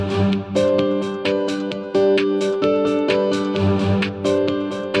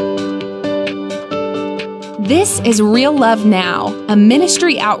This is Real Love Now, a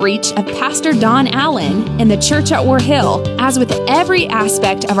ministry outreach of Pastor Don Allen in the church at War Hill. As with every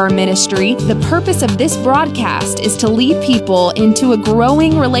aspect of our ministry, the purpose of this broadcast is to lead people into a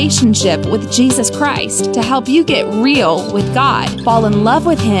growing relationship with Jesus Christ to help you get real with God, fall in love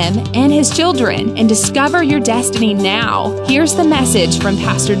with Him and His children, and discover your destiny now. Here's the message from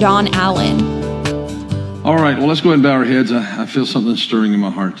Pastor Don Allen. All right, well, let's go ahead and bow our heads. I feel something stirring in my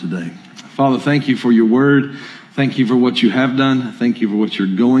heart today. Father, thank you for your word. Thank you for what you have done. Thank you for what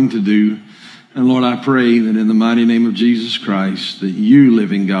you're going to do. And Lord, I pray that in the mighty name of Jesus Christ, that you,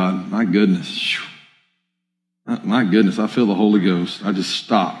 living God, my goodness, I feel the Holy Ghost. I just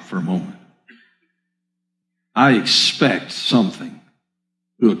stop for a moment. I expect something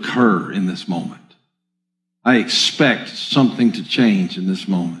to occur in this moment. I expect something to change in this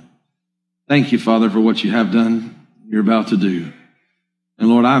moment. Thank you, Father, for what you have done, you're about to do. And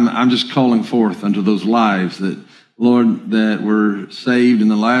Lord, I'm just calling forth unto those lives that, Lord, that were saved in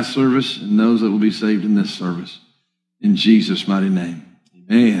the last service and those that will be saved in this service. In Jesus' mighty name.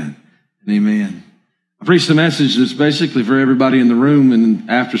 Amen and amen. I preached a message that's basically for everybody in the room, and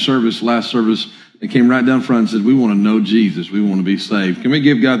after service, last service, they came right down front and said, we want to know Jesus. We want to be saved. Can we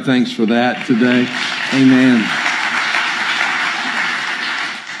give God thanks for that today? Amen.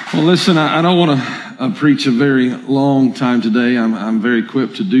 Well, listen, I don't want to preach a very long time today. I'm very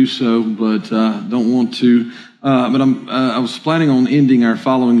equipped to do so, but don't want to. I was planning on ending our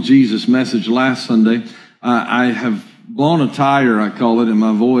Following Jesus message last Sunday. I have blown a tire, I call it, in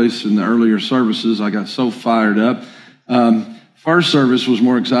my voice in the earlier services. I got so fired up. First service was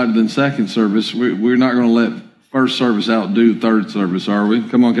more excited than second service. We're not going to let first service outdo third service, are we?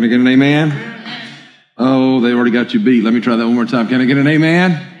 Come on, can I get an amen? Oh, they already got you beat. Let me try that one more time. Can I get an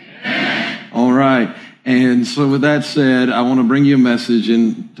amen? All right. And so with that said, I want to bring you a message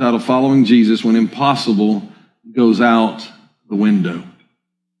entitled Following Jesus When Impossible Goes Out the Window.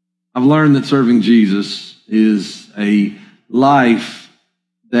 I've learned that serving Jesus is a life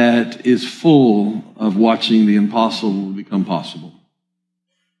that is full of watching the impossible become possible.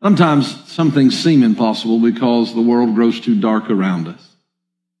 Sometimes some things seem impossible because the world grows too dark around us.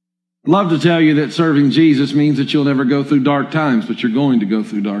 I'd love to tell you that serving Jesus means that you'll never go through dark times, but you're going to go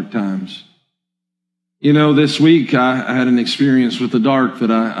through dark times. You know, this week I had an experience with the dark that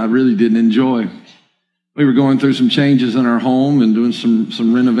I really didn't enjoy. We were going through some changes in our home and doing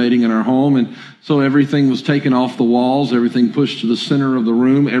some renovating in our home. And so everything was taken off the walls, everything pushed to the center of the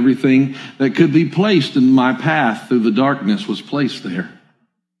room, everything that could be placed in my path through the darkness was placed there.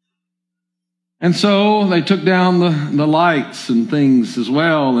 And so they took down the lights and things as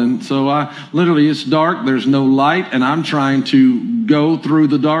well. And so it's dark, there's no light, and I'm trying to go through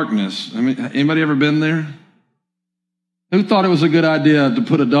the darkness. I mean, anybody ever been there? Who thought it was a good idea to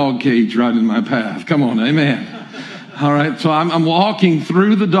put a dog cage right in my path? Come on, amen. All right, so I'm walking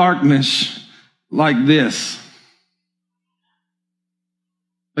through the darkness like this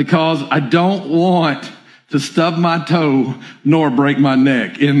because I don't want to stub my toe nor break my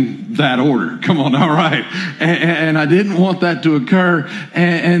neck in that order. Come on, all right. And I didn't want that to occur.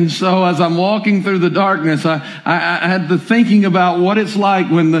 And so as I'm walking through the darkness, I had the thinking about what it's like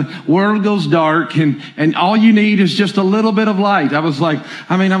when the world goes dark and all you need is just a little bit of light. I was like,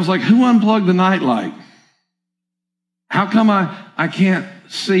 who unplugged the night light? How come I can't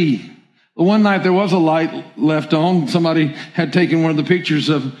see? One night there was a light left on. Somebody had taken one of the pictures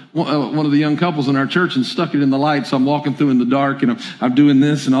of one of the young couples in our church and stuck it in the light. So I'm walking through in the dark and I'm doing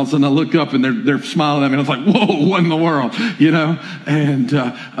this, and all of a sudden I look up and they're smiling at me. And I was like, whoa, what in the world? You know, and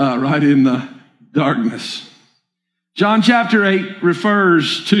right in the darkness. John chapter 8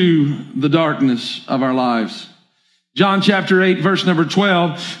 refers to the darkness of our lives. John chapter 8 verse number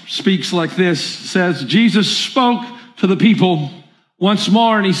 12 speaks like this, says, Jesus spoke to the people once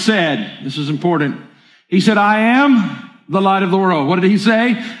more, and he said, this is important. He said, I am the light of the world. What did he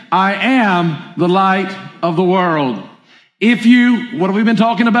say? I am the light of the world. If you, what have we been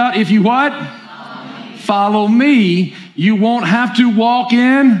talking about? If you what? Follow me, you won't have to walk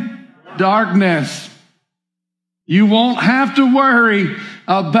in darkness. You won't have to worry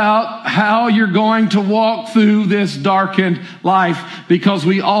about how you're going to walk through this darkened life because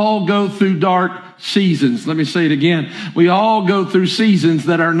we all go through dark seasons. Let me say it again. We all go through seasons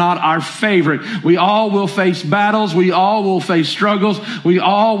that are not our favorite. We all will face battles. We all will face struggles. We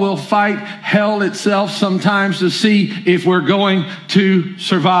all will fight hell itself sometimes to see if we're going to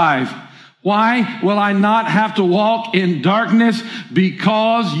survive. Why will I not have to walk in darkness?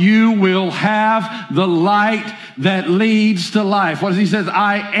 Because you will have the light that leads to life. What does he say?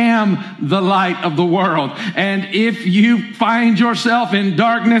 I am the light of the world. And if you find yourself in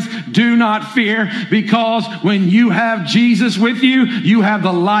darkness, do not fear, because when you have Jesus with you, you have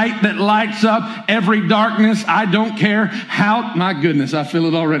the light that lights up every darkness. I don't care how, my goodness, I feel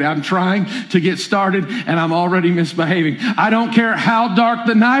it already. I'm trying to get started and I'm already misbehaving. I don't care how dark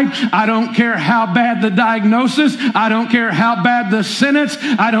the night. I don't care how bad the diagnosis. I don't care how bad the sentence.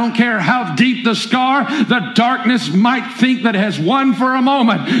 I don't care how deep the scar. The darkness might think that it has won for a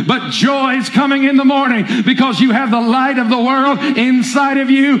moment, but joy is coming in the morning because you have the light of the world inside of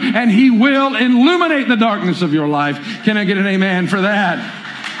you, and he will illuminate the darkness of your life. Can I get an amen for that?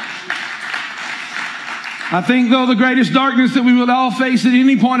 I think, though, the greatest darkness that we will all face at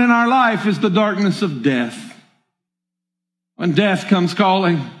any point in our life is the darkness of death. When death comes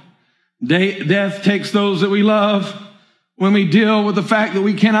calling, death takes those that we love. When we deal with the fact that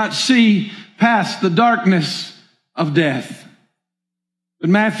we cannot see past the darkness of death. But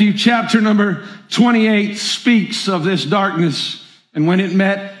Matthew chapter number 28 speaks of this darkness and when it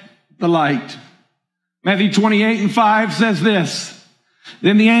met the light. Matthew 28:5 says this.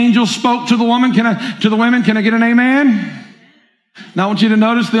 Then the angel spoke to the woman. Can I get an amen? Now I want you to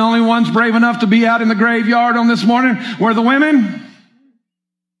notice the only ones brave enough to be out in the graveyard on this morning were the women.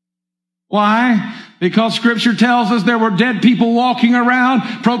 Why? Because Scripture tells us there were dead people walking around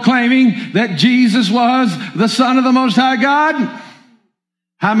proclaiming that Jesus was the Son of the Most High God.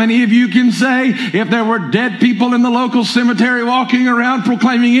 How many of you can say if there were dead people in the local cemetery walking around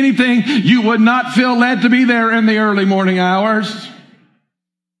proclaiming anything, you would not feel led to be there in the early morning hours?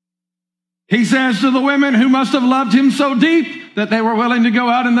 He says to the women who must have loved him so deep that they were willing to go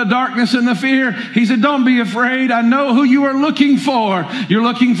out in the darkness and the fear, he said, don't be afraid. I know who you are looking for. You're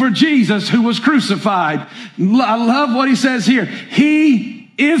looking for Jesus who was crucified. I love what he says here. He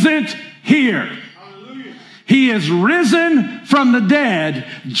isn't here. He is risen from the dead,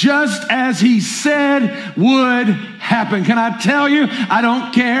 just as he said would happen. Can I tell you, I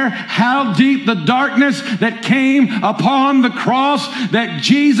don't care how deep the darkness that came upon the cross, that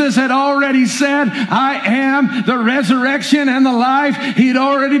Jesus had already said, I am the resurrection and the life. He'd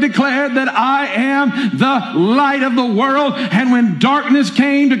already declared that I am the light of the world. And when darkness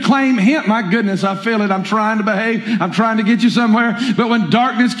came to claim him, my goodness, I feel it. I'm trying to behave. I'm trying to get you somewhere. But when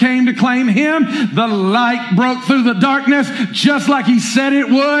darkness came to claim him, the light broke through the darkness just like he said it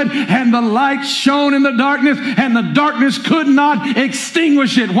would, and the light shone in the darkness, and the darkness could not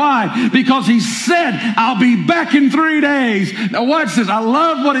extinguish it. Why? Because he said, I'll be back in 3 days. Now watch this. I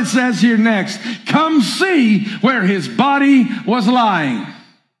love what it says here next. Come see where his body was lying.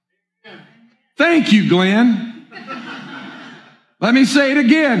 Thank you, Glenn. Let me say it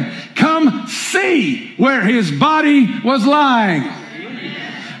again. Come see where his body was lying.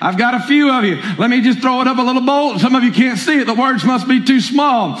 I've got a few of you. Let me just throw it up a little bold. Some of you can't see it. The words must be too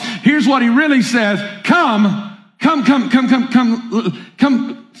small. Here's what he really says. Come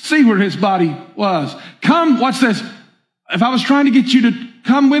see where his body was. Come, watch this. If I was trying to get you to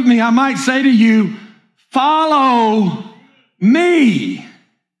come with me, I might say to you, follow me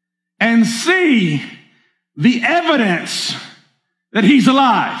and see the evidence that he's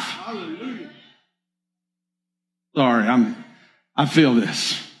alive. Hallelujah. Sorry, I feel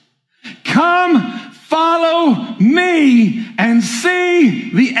this. Come follow me and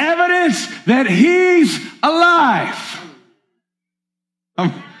see the evidence that he's alive.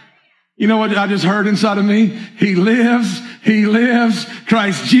 You know what I just heard inside of me? He lives.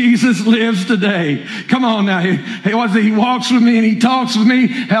 Christ Jesus lives today. Come on now. He walks with me and he talks with me.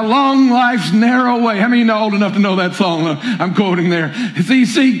 How long life's narrow way. How many are old enough to know that song I'm quoting there?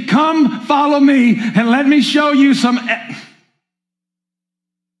 See, come follow me and let me show you some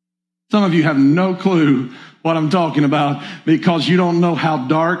of you have no clue what I'm talking about because you don't know how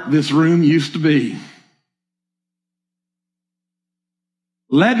dark this room used to be.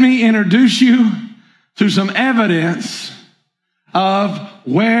 Let me introduce you to some evidence of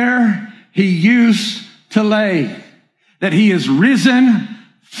where he used to lay, that he is risen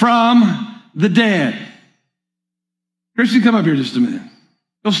from the dead. Christy, come up here just a minute.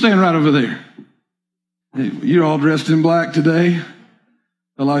 Go stand right over there. Hey, you're all dressed in black today.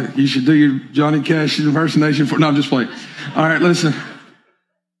 Like you should do your Johnny Cash impersonation for. No, I'm just playing. All right, listen.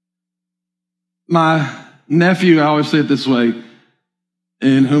 My nephew, I always say it this way,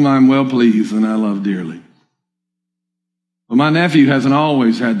 in whom I'm well pleased and I love dearly. But my nephew hasn't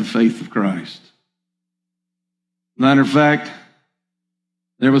always had the faith of Christ. Matter of fact,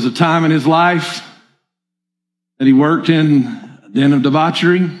 there was a time in his life that he worked in a den of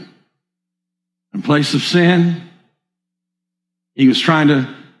debauchery. in a place of sin. He was trying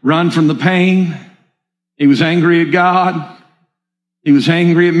to run from the pain. He was angry at God. He was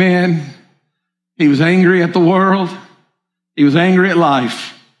angry at men. He was angry at the world. He was angry at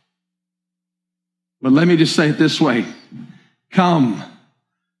life. But let me just say it this way. Come,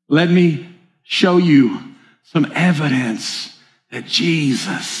 let me show you some evidence that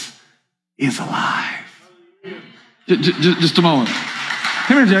Jesus is alive. Just a moment.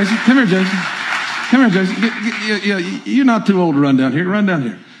 Come here, Jason. Come here, Jason. Come here, Jason. You're not too old to run down here. Run down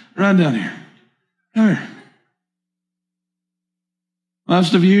here. Run down here. Come here.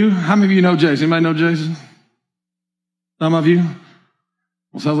 Most of you, how many of you know Jason? Anybody know Jason? Some of you?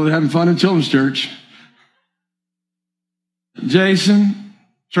 Well, sounds like they're having fun in children's church. Jason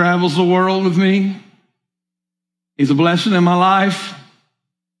travels the world with me. He's a blessing in my life.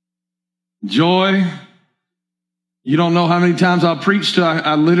 Joy. You don't know how many times I'll preach to,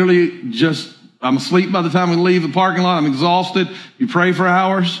 I literally just, I'm asleep by the time we leave the parking lot. I'm exhausted. You pray for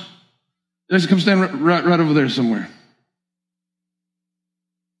hours. Jason, come stand right over there somewhere.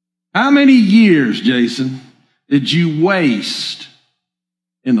 How many years, Jason, did you waste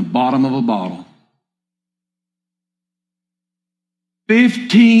in the bottom of a bottle?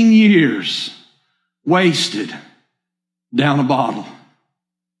 15 years wasted down a bottle.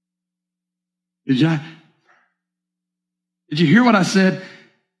 Did you hear what I said?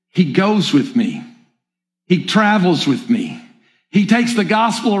 He goes with me. He travels with me. He takes the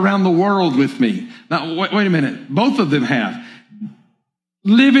gospel around the world with me. Now, wait a minute. Both of them have.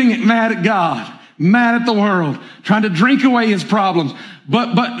 Living mad at God, mad at the world, trying to drink away his problems.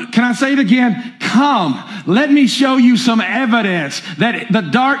 But can I say it again? Come, let me show you some evidence that the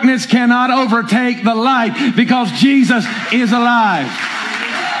darkness cannot overtake the light because Jesus is alive.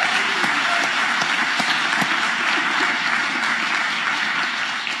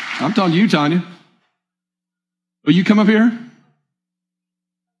 I'm talking to you, Tanya. Will you come up here?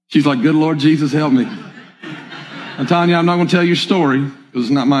 She's like, good Lord Jesus, help me. And Tanya, I'm not going to tell your story because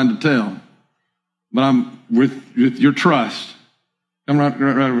it's not mine to tell. But I'm with your trust. Come right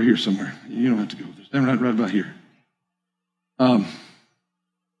over here somewhere. You don't have to go with this. Stand right about here. Most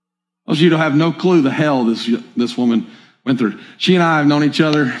of you don't have no clue the hell this woman went through. She and I have known each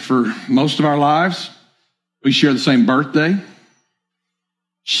other for most of our lives. We share the same birthday.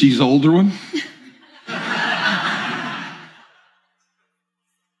 She's the older one.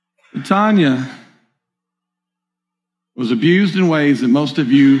 Tanya was abused in ways that most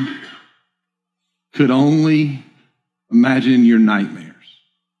of you could only imagine in your nightmares.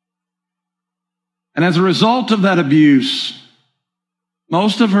 And as a result of that abuse,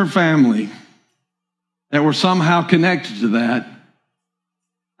 most of her family that were somehow connected to that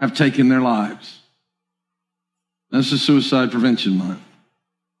have taken their lives. This is Suicide Prevention Month.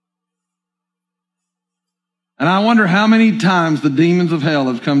 And I wonder how many times the demons of hell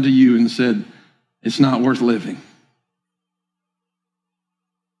have come to you and said, it's not worth living.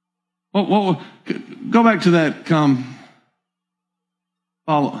 Well, go back to that. Come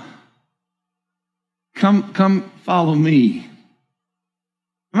follow me.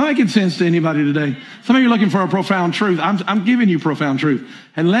 Am I making sense to anybody today? Some of you are looking for a profound truth. I'm giving you profound truth.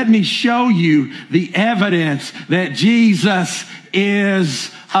 And let me show you the evidence that Jesus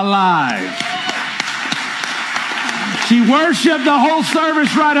is alive. She worshiped the whole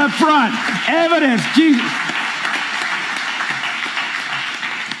service right up front. Evidence, Jesus.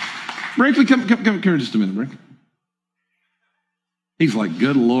 Brinkley, come here just a minute, Brinkley. He's like,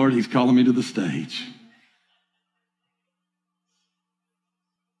 good Lord, he's calling me to the stage.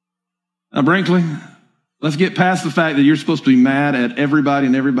 Now, Brinkley, let's get past the fact that you're supposed to be mad at everybody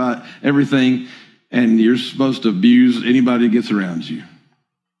and everything, and you're supposed to abuse anybody that gets around you.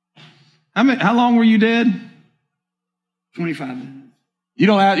 How long were you dead? 25 minutes. You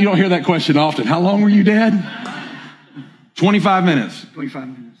don't hear that question often. How long were you dead? 25 minutes. 25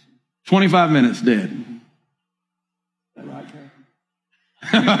 minutes. 25 minutes dead. Is that right,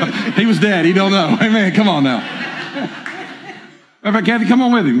 Kathy? He was dead. He don't know. Amen. Come on now. Matter of fact, Kathy, come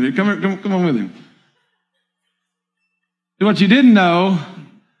on with him. Come on with him. What you didn't know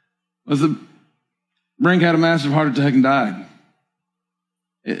was that Brink had a massive heart attack and died.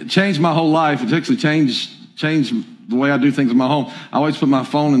 It changed my whole life. It actually changed the way I do things in my home. I always put my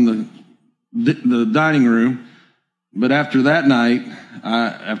phone in the dining room. But after that night,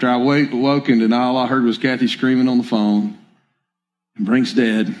 after I awoken and all I heard was Kathy screaming on the phone, and Brink's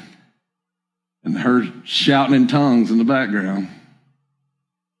dead, and her shouting in tongues in the background.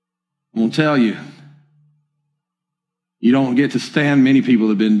 I'm going to tell you, you don't get to stand many people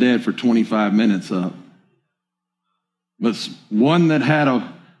that have been dead for 25 minutes up. But one that had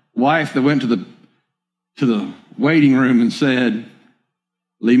a wife that went to the to the waiting room and said,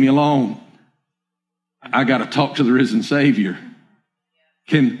 leave me alone. I got to talk to the risen Savior.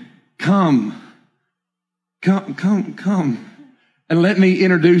 Come. And let me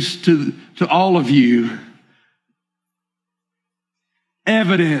introduce to all of you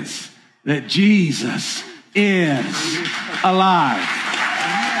evidence that Jesus is alive.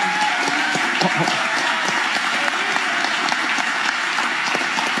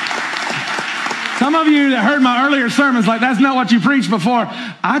 Some of you that heard my earlier sermons, like, that's not what you preached before.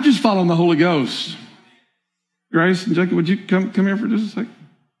 I just follow the Holy Ghost. Grace and Jackie, would you come here for just a second?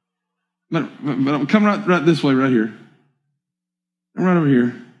 But I'm coming right this way, right here. I'm right over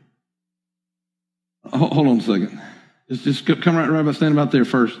here. Hold on a second. Just come right about, stand about there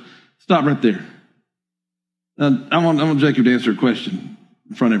first. Stop right there. I want Jacob to answer a question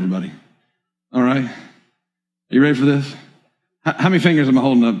in front of everybody. All right? Are you ready for this? How many fingers am I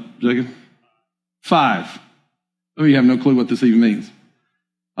holding up, Jacob? 5. Oh, you have no clue what this even means.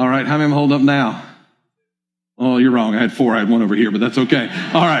 All right, how many am I holding up now? Oh, you're wrong. I had 4. I had 1 over here, but that's okay.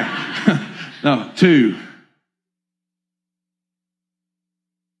 All right. No, 2.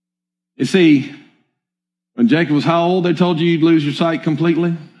 You see, when Jacob was how old, they told you you'd lose your sight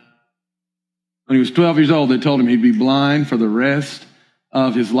completely? When he was 12 years old, they told him he'd be blind for the rest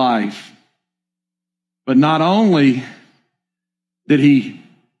of his life. But not only did he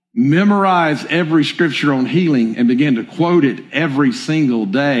memorize every scripture on healing and begin to quote it every single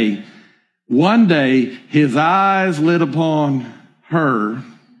day, one day his eyes lit upon her,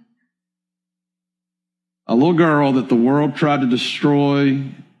 a little girl that the world tried to destroy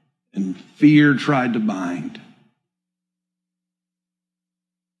and fear tried to bind.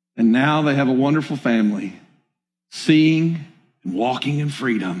 And now they have a wonderful family, seeing and walking in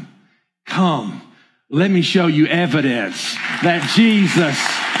freedom. Come, let me show you evidence that Jesus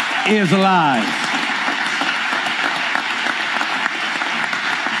is alive.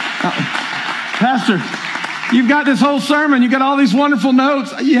 Pastor, you've got this whole sermon. You've got all these wonderful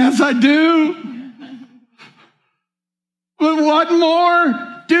notes. Yes, I do. But what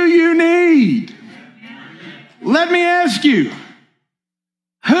more do you need? Let me ask you,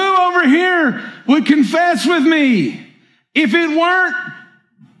 who over here would confess with me if it weren't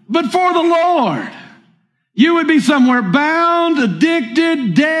but for the Lord? You would be somewhere bound,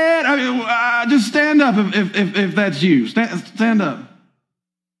 addicted, dead. I mean, just stand up if that's you. Stand up.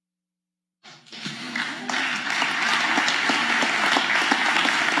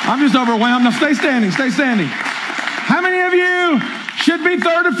 I'm just overwhelmed. Now stay standing. Stay standing. How many of you should be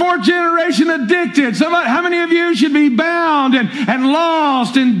 3rd or 4th generation addicted? How many of you should be bound and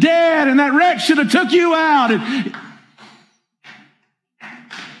lost and dead, and that wreck should have took you out?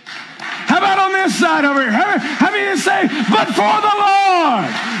 How about on this side over here? How many of you say, but for the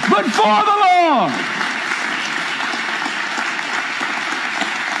Lord, but for the Lord?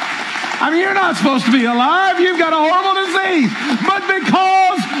 I mean, you're not supposed to be alive. You've got a horrible disease. But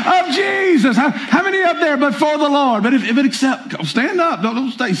because of Jesus. How many up there but for the Lord? But if it accept, stand up.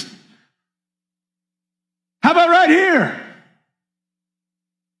 Don't stay. How about right here?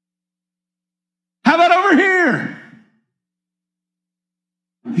 How about over here?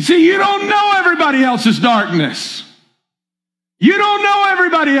 You see, you don't know everybody else's darkness. You don't know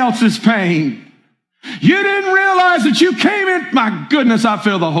everybody else's pain. You didn't realize that you came in. My goodness, I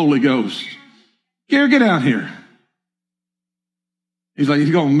feel the Holy Ghost. Gary, get down here. He's like, he's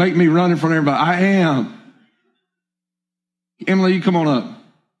going to make me run in front of everybody. I am. Emily, you come on up.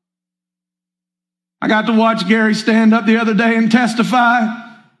 I got to watch Gary stand up the other day and testify.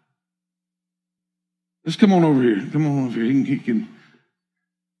 Just come on over here. Come on over here. He can.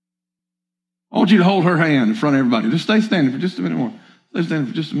 I want you to hold her hand in front of everybody. Just stay standing for just a minute more. Stay standing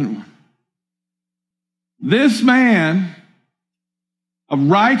for just a minute more. This man, a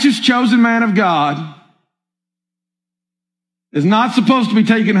righteous, chosen man of God, is not supposed to be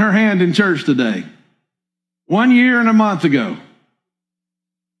taking her hand in church today. 1 year and a month ago,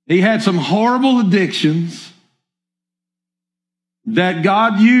 he had some horrible addictions that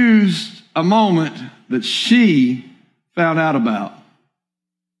God used a moment that she found out about.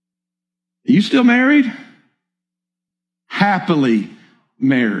 Are you still married? Happily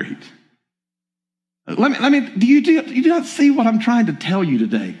married. Let me. Do you not see what I'm trying to tell you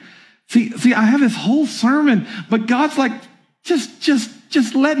today? See, I have this whole sermon, but God's like,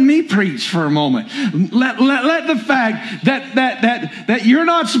 just let me preach for a moment. Let the fact that you're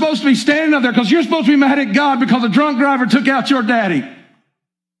not supposed to be standing up there because you're supposed to be mad at God because a drunk driver took out your daddy.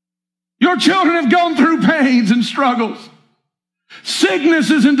 Your children have gone through pains and struggles.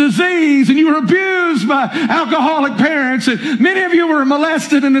 sicknesses and disease, and you were abused by alcoholic parents, and many of you were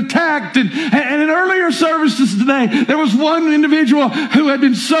molested and attacked. And in earlier services today, there was one individual who had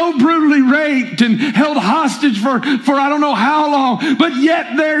been so brutally raped and held hostage for I don't know how long, but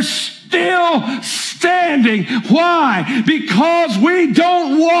yet they're still standing. Why? Because we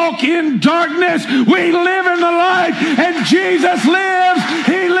don't walk in darkness. We live in the light, and Jesus lives.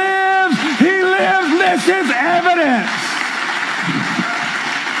 He lives. He lives. This is evidence.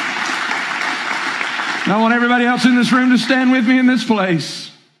 I want everybody else in this room to stand with me in this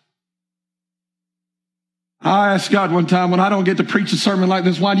place. I asked God one time, when I don't get to preach a sermon like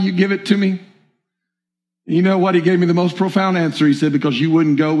this, why do you give it to me? You know what? He gave me the most profound answer. He said, because you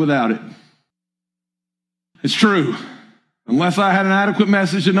wouldn't go without it. It's true. Unless I had an adequate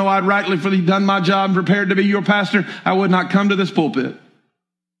message to know I'd rightly done my job and prepared to be your pastor, I would not come to this pulpit.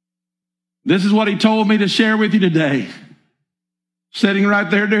 This is what he told me to share with you today. Sitting right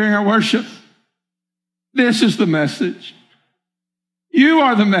there during our worship. This is the message. You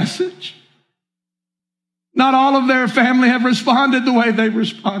are the message. Not all of their family have responded the way they've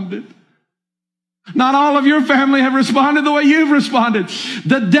responded. Not all of your family have responded the way you've responded.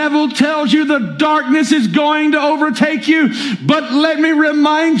 The devil tells you the darkness is going to overtake you. But let me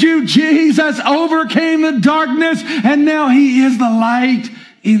remind you, Jesus overcame the darkness, and now he is the light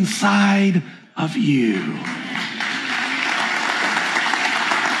inside of you.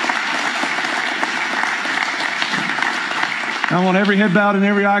 I want every head bowed and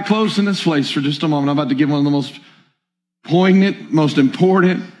every eye closed in this place for just a moment. I'm about to give one of the most poignant, most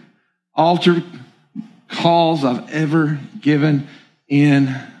important altar calls I've ever given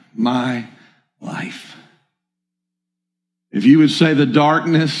in my life. If you would say the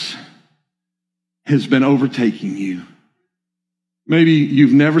darkness has been overtaking you, maybe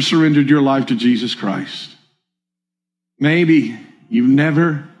you've never surrendered your life to Jesus Christ. Maybe you've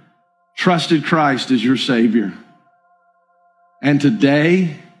never trusted Christ as your Savior. And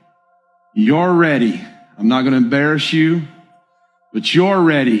today, you're ready. I'm not going to embarrass you, but you're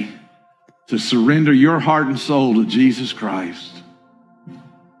ready to surrender your heart and soul to Jesus Christ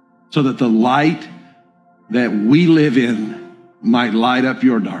so that the light that we live in might light up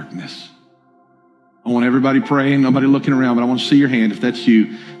your darkness. I want everybody praying, nobody looking around, but I want to see your hand if that's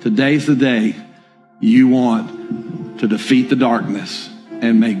you. Today's the day you want to defeat the darkness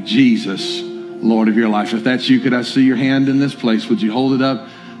and make Jesus Lord of your life. If that's you, could I see your hand in this place? Would you hold it up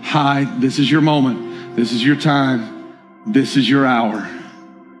high? This is your moment. This is your time. This is your hour.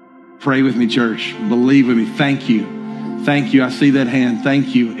 Pray with me, church. Believe with me. Thank you. Thank you. I see that hand.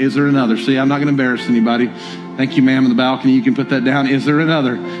 Thank you. Is there another? See, I'm not going to embarrass anybody. Thank you, ma'am, in the balcony. You can put that down. Is there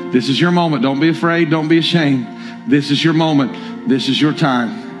another? This is your moment. Don't be afraid. Don't be ashamed. This is your moment. This is your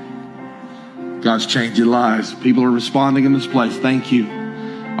time. God's changing lives. People are responding in this place. Thank you.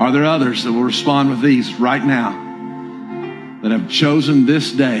 Are there others that will respond with these right now that have chosen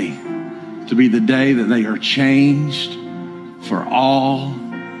this day to be the day that they are changed for all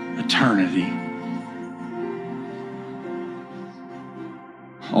eternity?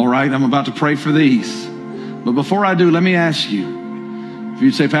 All right, I'm about to pray for these. But before I do, let me ask you, if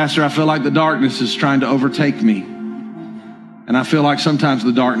you'd say, Pastor, I feel like the darkness is trying to overtake me. And I feel like sometimes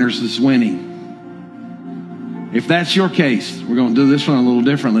the darkness is winning. If that's your case, we're going to do this one a little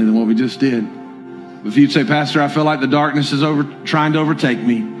differently than what we just did. But if you'd say, Pastor, I feel like the darkness is trying to overtake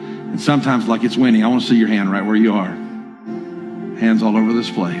me, and sometimes like it's winning, I want to see your hand right where you are. Hands all over this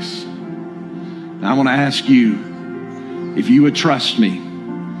place. Now I want to ask you if you would trust me.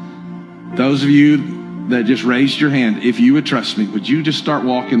 Those of you that just raised your hand, if you would trust me, would you just start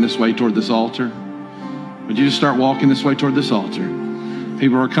walking this way toward this altar? Would you just start walking this way toward this altar?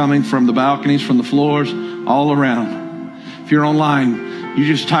 People are coming from the balconies, from the floors, all around. If you're online, you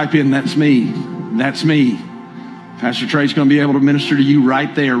just type in, that's me. That's me. Pastor Trey's going to be able to minister to you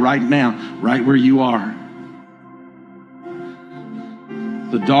right there, right now, right where you are.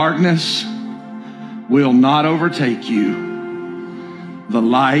 The darkness will not overtake you. The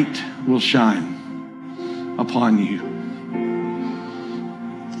light will shine upon you.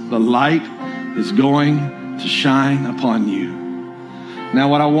 The light is going to shine upon you. Now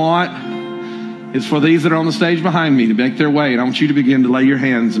what I want is for these that are on the stage behind me to make their way, and I want you to begin to lay your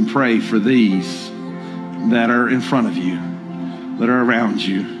hands and pray for these that are in front of you, that are around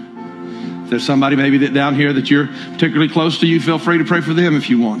you. If there's somebody maybe that down here that you're particularly close to, you feel free to pray for them if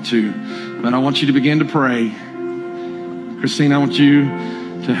you want to. But I want you to begin to pray. Christine, I want you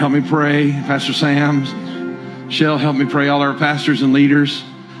to help me pray. Pastor Sam, Shell, help me pray. All our pastors and leaders.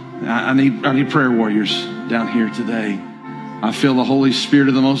 I need prayer warriors down here today. I feel the Holy Spirit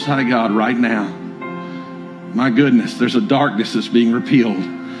of the Most High God right now. My goodness, there's a darkness that's being repealed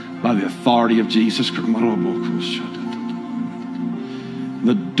by the authority of Jesus Christ.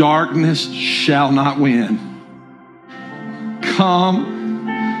 The darkness shall not win. Come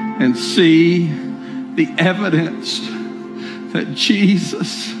and see the evidence that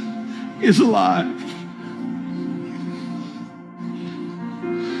Jesus is alive.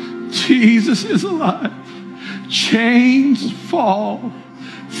 Jesus is alive. Chains fall.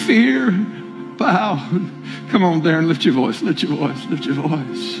 Fear bowed. Come on, Darren, lift your voice, lift your voice, lift your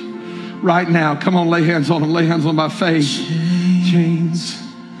voice. Right now, come on, lay hands on them, lay hands on by faith. Chains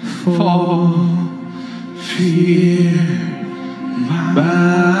fall. Fear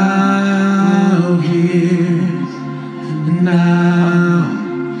bow here now.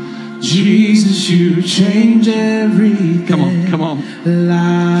 Jesus, you change everything. Come on, come on.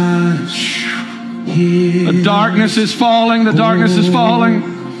 The darkness is falling, the darkness is falling.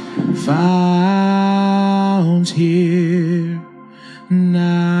 Found here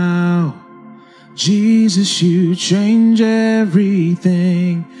now. Jesus, you change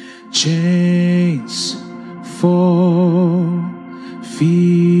everything. Chains fall,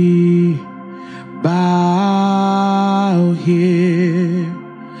 feet bow here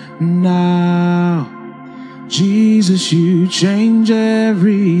now. Jesus, you change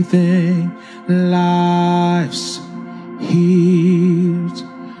everything. Lives healed,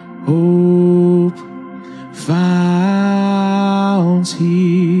 hope found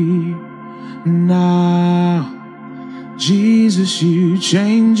here now. Jesus, you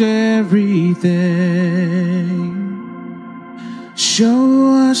change everything.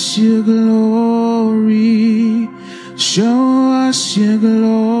 Show us your glory. Show us your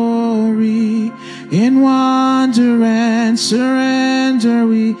glory. In wonder and surrender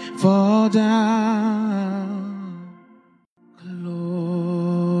we fall down.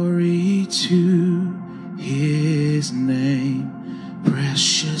 Glory to his name,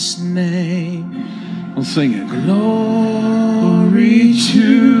 precious name. We'll sing it. Glory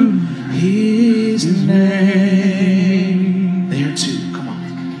to his name. There too, come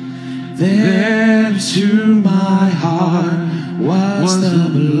on. There to my heart was the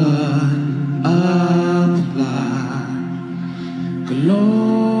blood applied.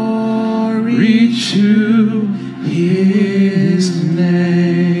 Glory to his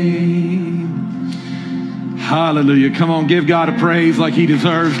name. Hallelujah. Come on, give God a praise like he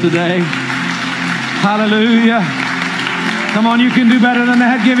deserves today. Hallelujah. Come on, you can do better than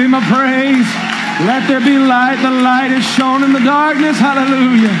that. Give him a praise. Let there be light. The light is shown in the darkness.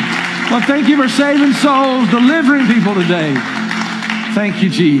 Hallelujah. Well, thank you for saving souls, delivering people today. Thank you,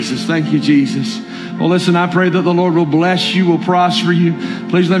 Jesus. Thank you, Jesus. Well, listen, I pray that the Lord will bless you, will prosper you.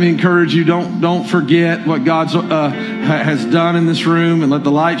 Please let me encourage you. Don't forget what God has done in this room, and let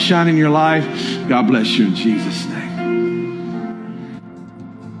the light shine in your life. God bless you in Jesus' name.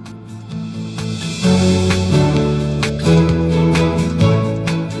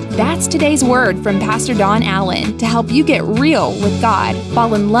 That's today's word from Pastor Don Allen to help you get real with God,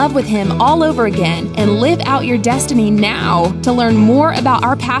 fall in love with Him all over again, and live out your destiny now. To learn more about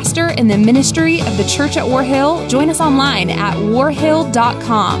our pastor and the ministry of the Church at War Hill, join us online at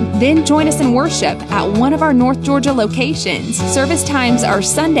warhill.com. Then join us in worship at one of our North Georgia locations. Service times are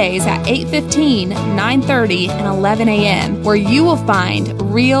Sundays at 8:15, 9:30, and 11 a.m., where you will find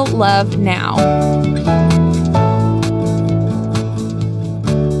real love now.